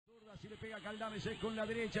Así le pega Caldames con la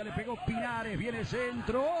derecha, le pegó Pinares, viene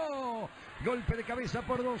centro. ¡Oh! Golpe de cabeza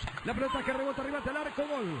por dos. La pelota que rebota, remate al arco,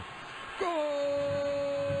 gol. ¡Gol!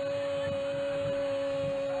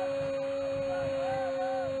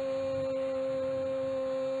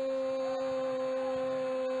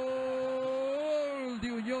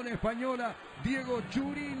 De Unión Española, Diego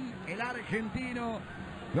Churrin, el argentino.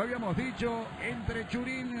 Lo habíamos dicho, entre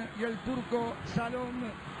Churrin y el turco Salom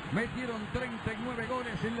metieron 39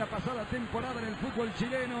 goles en la pasada temporada en el fútbol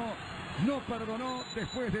chileno. No perdonó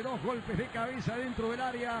después de dos golpes de cabeza dentro del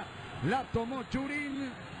área. La tomó Churrin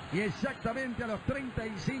y exactamente a los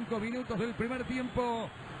 35 minutos del primer tiempo,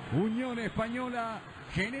 Unión Española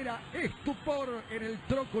genera estupor en el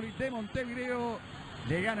Trócoli de Montevideo.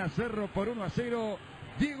 Le gana Cerro por 1-0.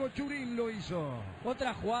 Diego Churrin lo hizo.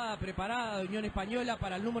 Otra jugada preparada de Unión Española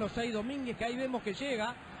para el número 6 Domínguez, que ahí vemos que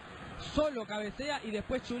llega, solo cabecea y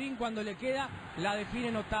después Churrin cuando le queda la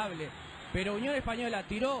define notable. Pero Unión Española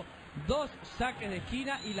tiró dos saques de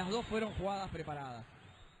esquina y las dos fueron jugadas preparadas.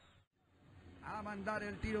 A mandar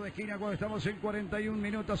el tiro de esquina cuando estamos en 41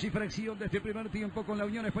 minutos y fracción de este primer tiempo con la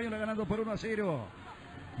Unión Española ganando por 1-0.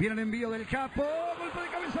 Viene el envío del Capo, golpe de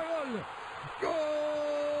cabeza, gol. ¡Gol!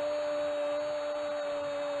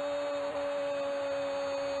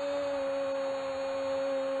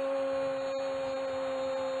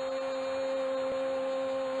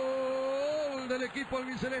 Del equipo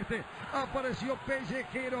albiceleste. Apareció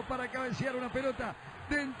Pellejero para cabecear una pelota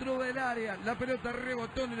dentro del área. La pelota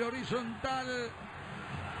rebotó en el horizontal.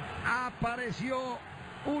 Apareció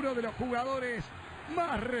uno de los jugadores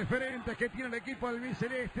más referentes que tiene el equipo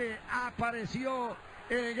albiceleste. Apareció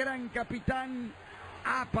el gran capitán.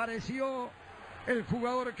 Apareció el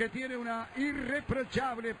jugador que tiene una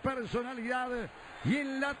irreprochable personalidad. Y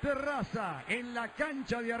en la terraza, en la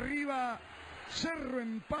cancha de arriba, Cerro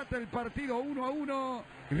empata el partido 1-1.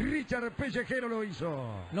 Richard Pellejero lo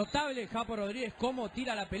hizo. Notable Japo Rodríguez cómo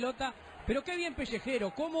tira la pelota, pero qué bien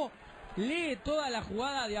Pellejero, cómo lee toda la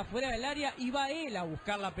jugada de afuera del área y va él a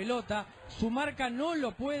buscar la pelota. Su marca no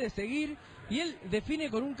lo puede seguir y él define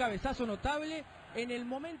con un cabezazo notable en el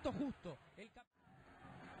momento justo.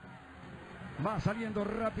 Va saliendo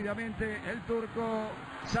rápidamente el turco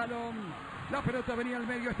Salom. La pelota venía al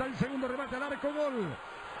medio, está el segundo remate al arco, gol.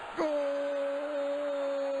 Gol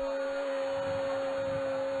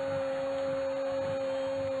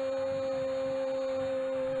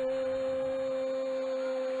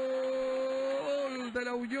de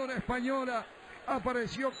la Unión Española.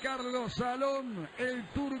 Apareció Carlos Salom, el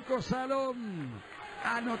turco Salom,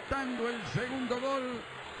 anotando el segundo gol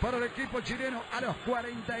para el equipo chileno a los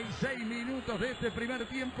 46 minutos de este primer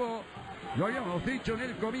tiempo. Lo habíamos dicho en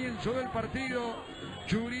el comienzo del partido.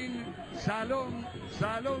 Churrin, Salom,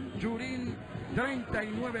 Churrin,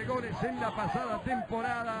 39 goles en la pasada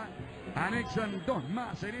temporada. Anexan dos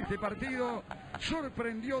más en este partido.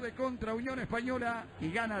 Sorprendió de contra Unión Española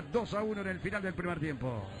y gana 2-1 en el final del primer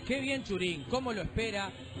tiempo. Qué bien Churrin, cómo lo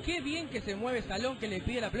espera. Qué bien que se mueve Salom, que le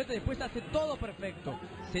pide la pelota y después hace todo perfecto.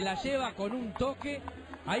 Se la lleva con un toque.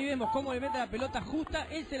 Ahí vemos cómo le mete la pelota justa.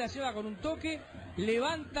 Él se la lleva con un toque,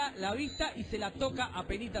 levanta la vista y se la toca a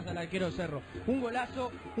penitas al arquero Cerro. Un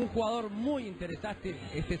golazo, un jugador muy interesante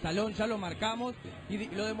este Salom, ya lo marcamos y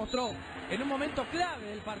lo demostró en un momento clave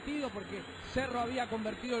del partido porque Cerro había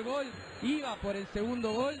convertido el gol, iba por el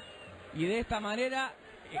segundo gol y de esta manera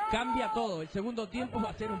cambia todo. El segundo tiempo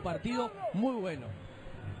va a ser un partido muy bueno.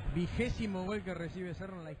 20º gol que recibe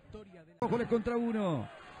Cerro en la historia de la... Goles contra uno.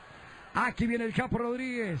 Aquí viene el Japo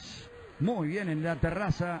Rodríguez. Muy bien en la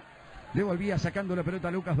terraza. Devolvía sacando la pelota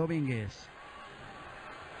a Lucas Domínguez.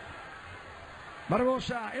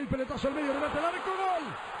 Barbosa, el pelotazo al medio, remate al arco, gol.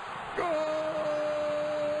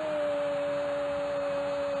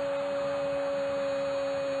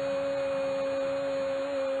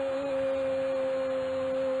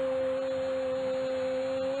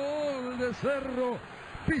 Gol de Cerro.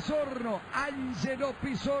 Pizzono, Angelo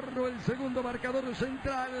Pizzono, el segundo marcador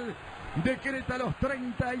central. Decreta los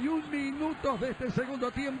 31 minutos de este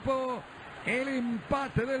segundo tiempo el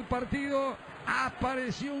empate del partido.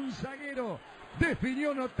 Apareció un zaguero,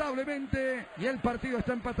 definió notablemente y el partido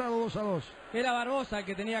está empatado 2-2. Era Barbosa el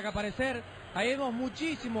que tenía que aparecer. Ahí vemos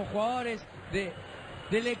muchísimos jugadores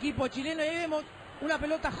del equipo chileno. Ahí vemos una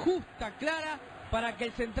pelota justa, clara, para que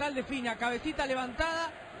el central defina. Cabecita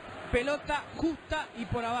levantada, pelota justa y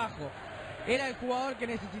por abajo. Era el jugador que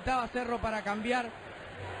necesitaba Cerro para cambiar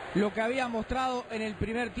lo que había mostrado en el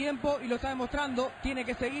primer tiempo y lo está demostrando. Tiene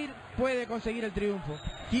que seguir, puede conseguir el triunfo.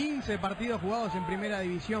 15 partidos jugados en primera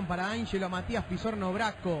división para Ángelo Matías Pizzono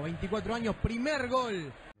Brasco, 24 años, primer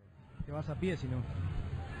gol. Te vas a pie si no.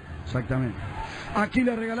 Exactamente. Aquí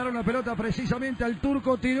le regalaron la pelota precisamente al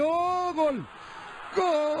turco, tiró, gol.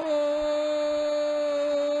 ¡Gol!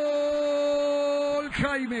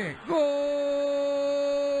 Jaime, gol.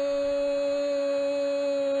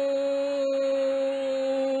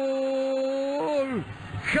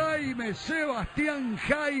 Jaime, Sebastián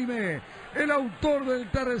Jaime, el autor del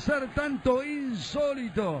tercer tanto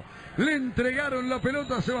insólito. Le entregaron la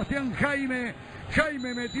pelota a Sebastián Jaime.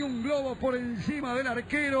 Jaime metió un globo por encima del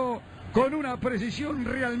arquero con una precisión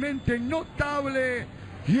realmente notable.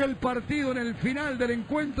 Y el partido en el final del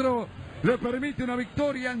encuentro le permite una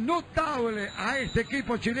victoria notable a este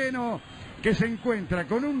equipo chileno, que se encuentra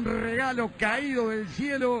con un regalo caído del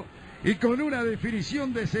cielo y con una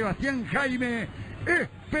definición de Sebastián Jaime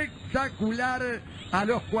espectacular a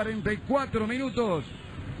los 44 minutos.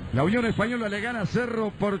 La Unión Española le gana a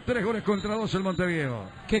Cerro por 3-2 en Montevideo.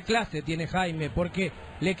 Qué clase tiene Jaime, porque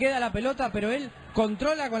le queda la pelota, pero él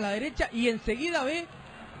controla con la derecha y enseguida ve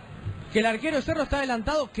que el arquero de Cerro está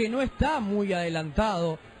adelantado, que no está muy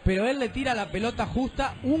adelantado, pero él le tira la pelota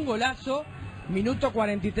justa, un golazo, minuto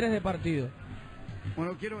 43 de partido.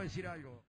 Bueno, quiero decir algo.